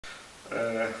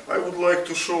I would like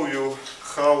to show you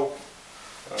how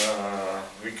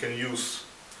we can use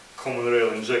common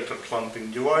rail injector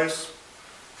clamping device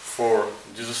for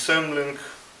disassembling,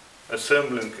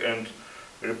 assembling and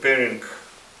repairing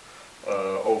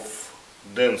of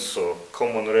DENSO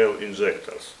common rail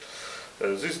injectors.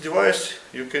 This device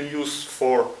you can use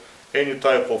for any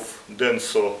type of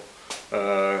DENSO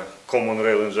common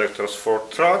rail injectors for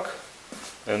truck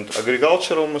and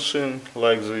agricultural machine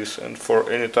like this, and for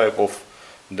any type of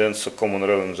DENSO common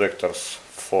rail injectors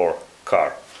for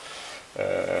car.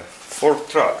 For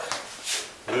truck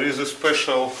there is a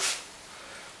special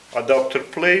adapter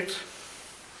plate.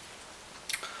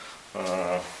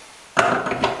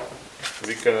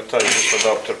 We can attach this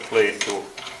adapter plate to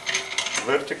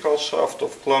vertical shaft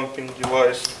of clamping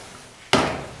device.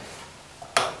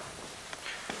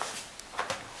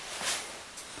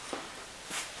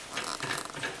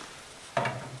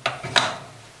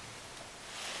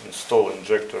 Install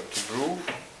injector to groove.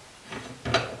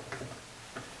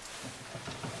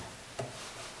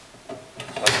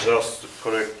 Adjust the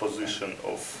correct position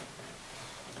of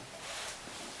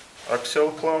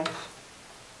axial clamp.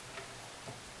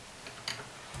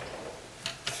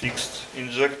 Fixed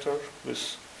injector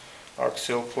with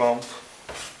axial clamp.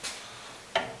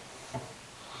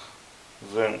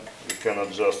 Then we can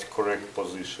adjust correct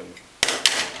position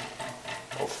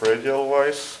of radial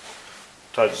vise.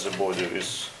 Touch the body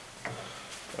with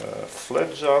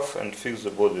flat jaw and fix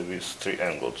the body with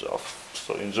triangle jaw.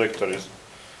 So injector is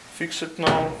fixed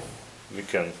now. We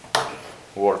can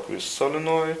work with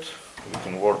solenoid. We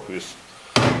can work with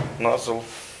nozzle.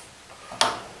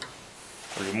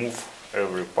 Remove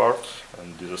every part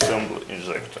and disassemble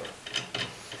injector.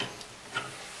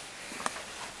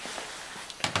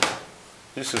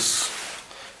 This is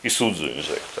Isuzu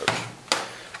injector.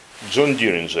 John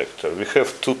Deere injector. We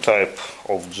have two types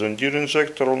of John Deere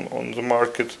injector on the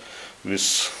market, with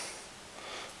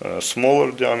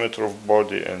smaller diameter of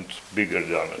body and bigger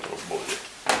diameter of body.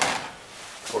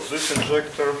 For this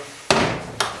injector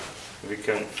we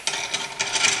can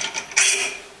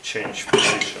change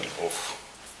position of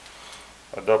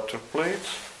adapter plate.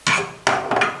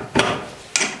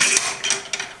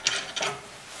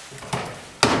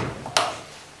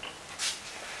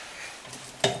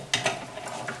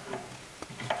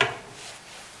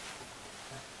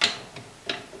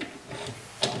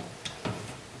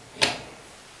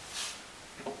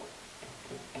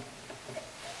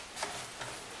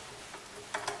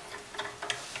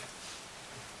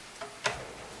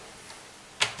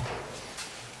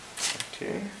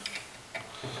 Okay.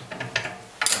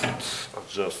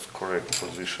 Adjust correct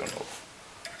position of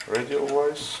radial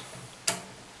vise.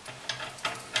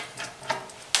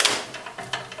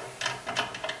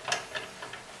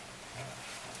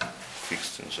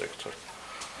 Fixed injector.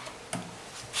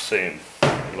 Same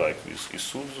like with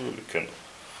Isuzu, we can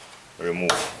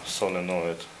remove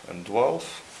solenoid and valve.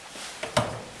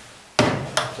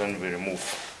 Then we remove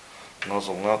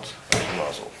nozzle nut and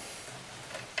nozzle.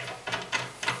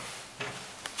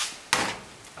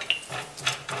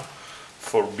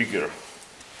 For bigger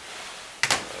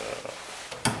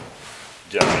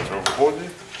diameter of body,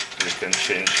 we can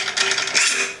change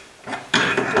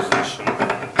the position of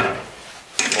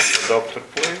adapter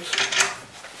plate.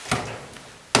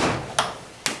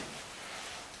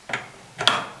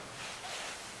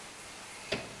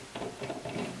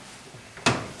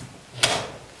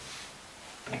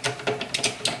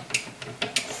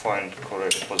 Find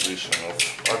correct position of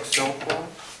axial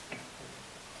clamp.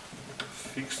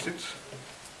 Fixed it.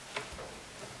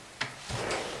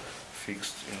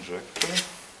 Fixed injector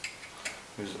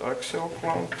with axial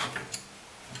clamp.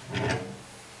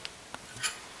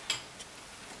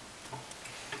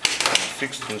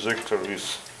 Fixed injector with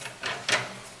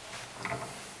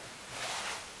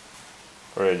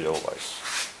radial vise.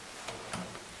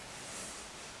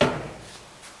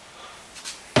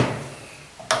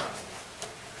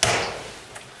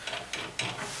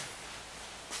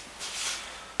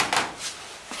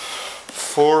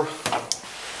 For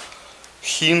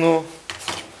Hino,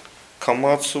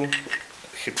 Komatsu,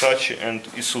 Hitachi and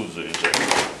Isuzu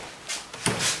injector.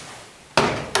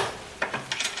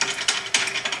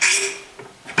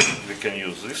 We can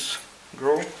use this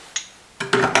groove.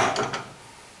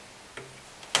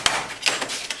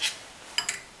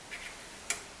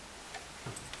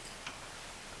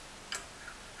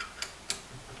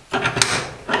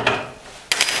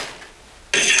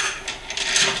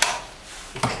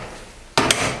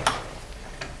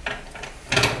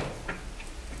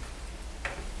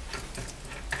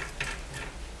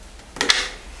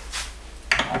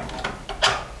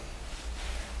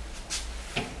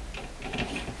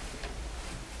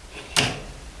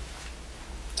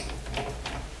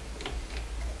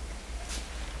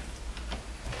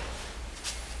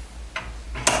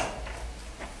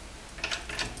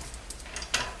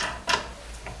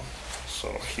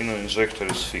 inner injector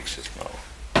is fixed now.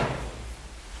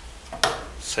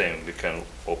 Same, we can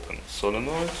open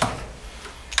solenoid,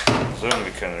 then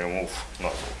we can remove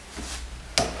nozzle.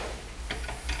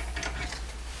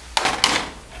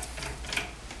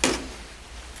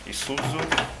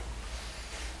 Isuzu.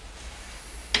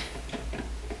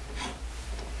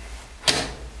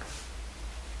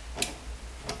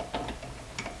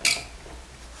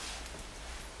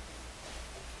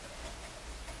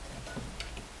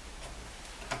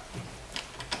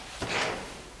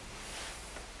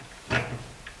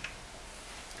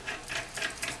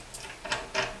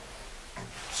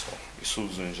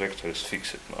 Isuzu injector is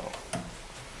fixed now.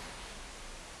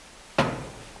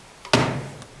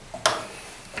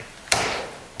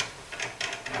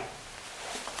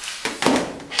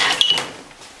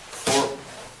 For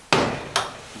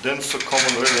DENSO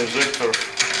common rail injector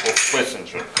of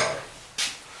passenger car,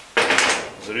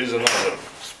 there is another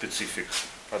specific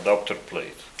adapter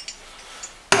plate.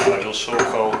 I will show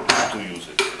how to use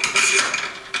it.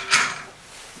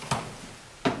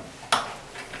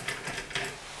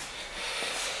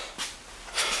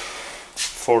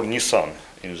 For Nissan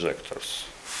injectors,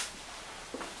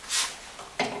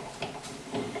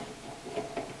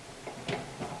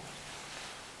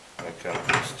 I can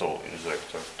install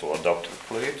injector to adapter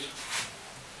plate.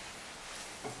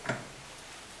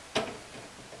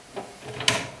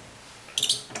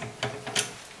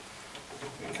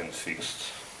 We can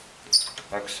fix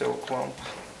axial clamp,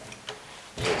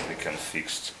 then we can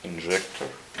fix injector.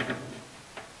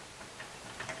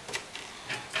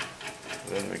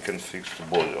 Then we can fix the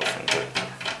body of injector.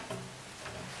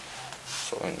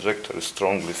 So injector is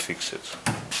strongly fixed.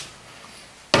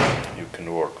 You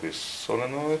can work with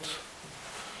solenoid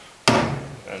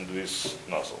and with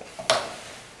nozzle.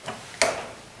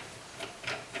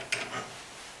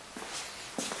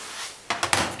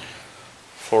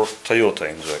 For Toyota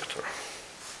injector,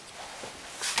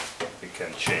 we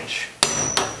can change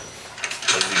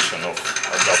position of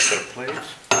adapter plate.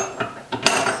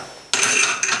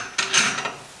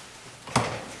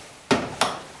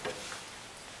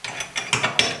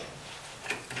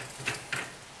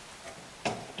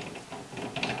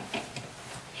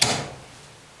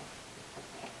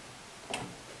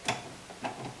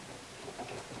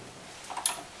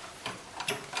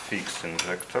 Fix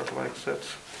injector like that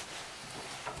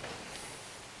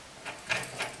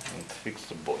and fix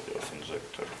the body of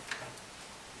injector.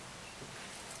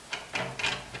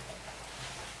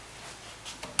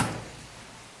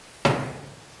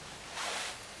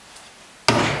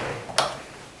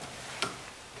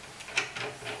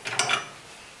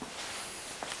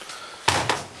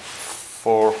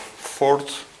 For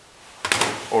Ford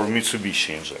or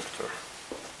Mitsubishi injector,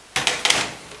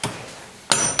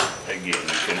 again,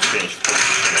 you can change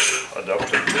position of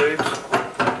adapter plate.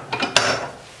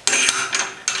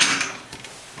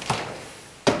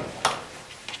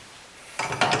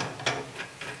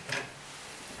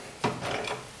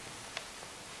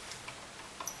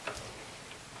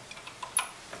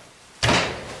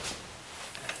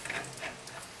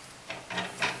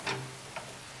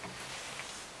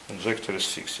 Injector is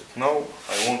fixed. Now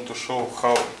I want to show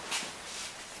how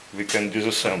we can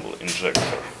disassemble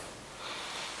injector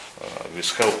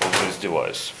with help of this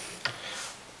device.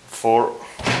 For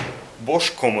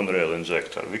Bosch common rail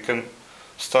injector, we can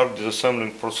start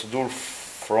disassembling procedure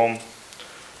from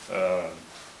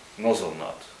nozzle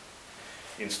nut.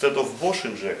 Instead of Bosch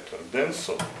injector,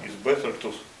 DENSO is better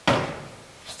to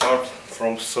start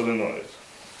from solenoid.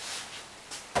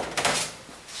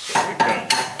 So we can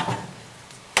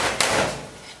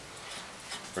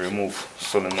remove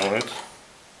solenoid.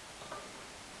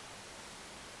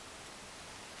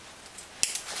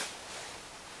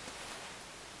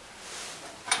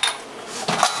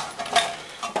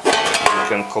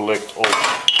 Can collect all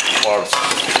parts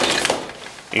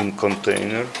in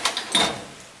container.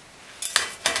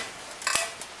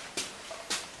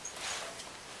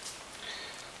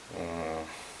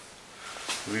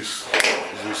 With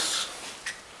this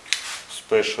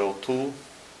special tool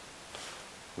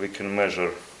we can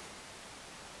measure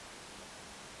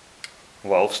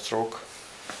valve stroke.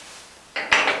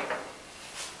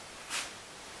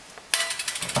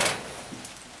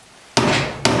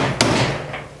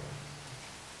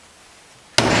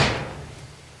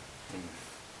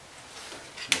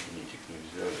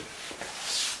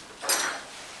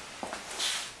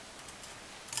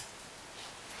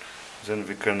 Then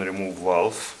we can remove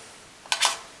valve.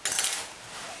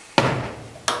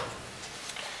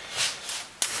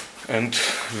 And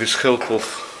with help of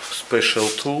special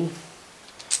tool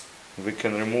we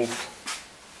can remove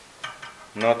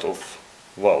nut of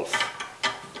valve.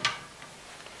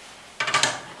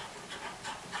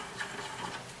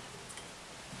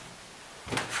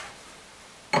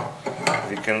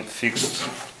 can fix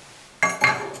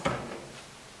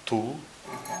tool.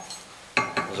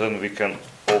 Then we can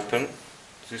open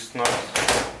this nut.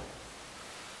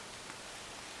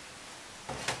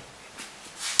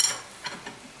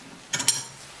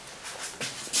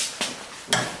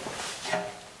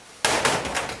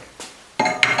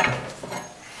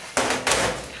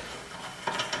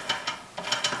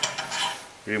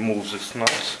 Remove this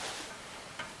nut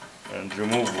and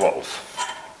remove valve.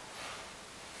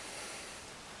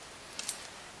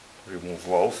 Remove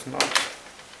valve nut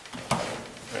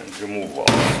and remove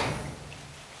valve.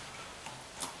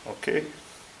 Okay.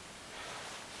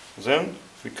 Then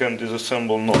we can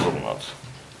disassemble nozzle nut.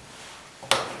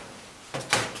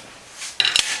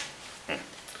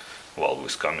 Valve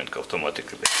is coming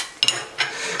automatically.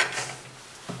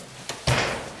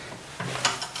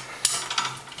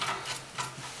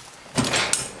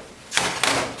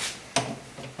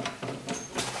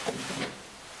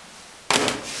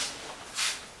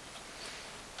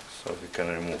 So we can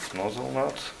remove nozzle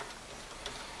nut,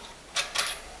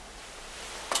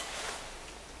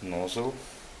 nozzle.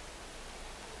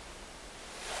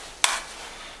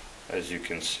 As you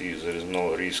can see, there is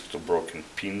no risk to broken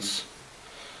pins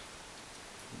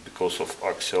because of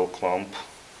axial clamp.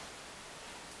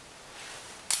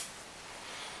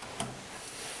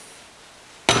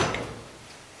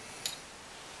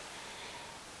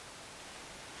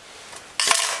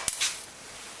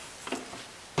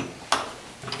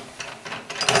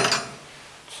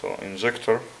 So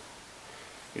injector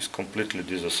is completely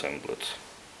disassembled.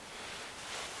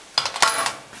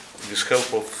 With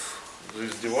help of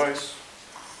this device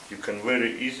you can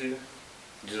very easily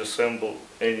disassemble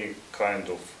any kind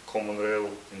of common rail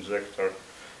injector,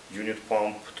 unit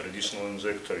pump, traditional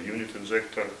injector, unit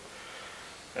injector,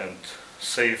 and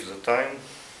save the time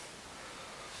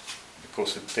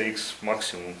because it takes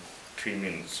maximum 3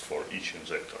 minutes for each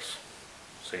injector.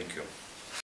 Thank you.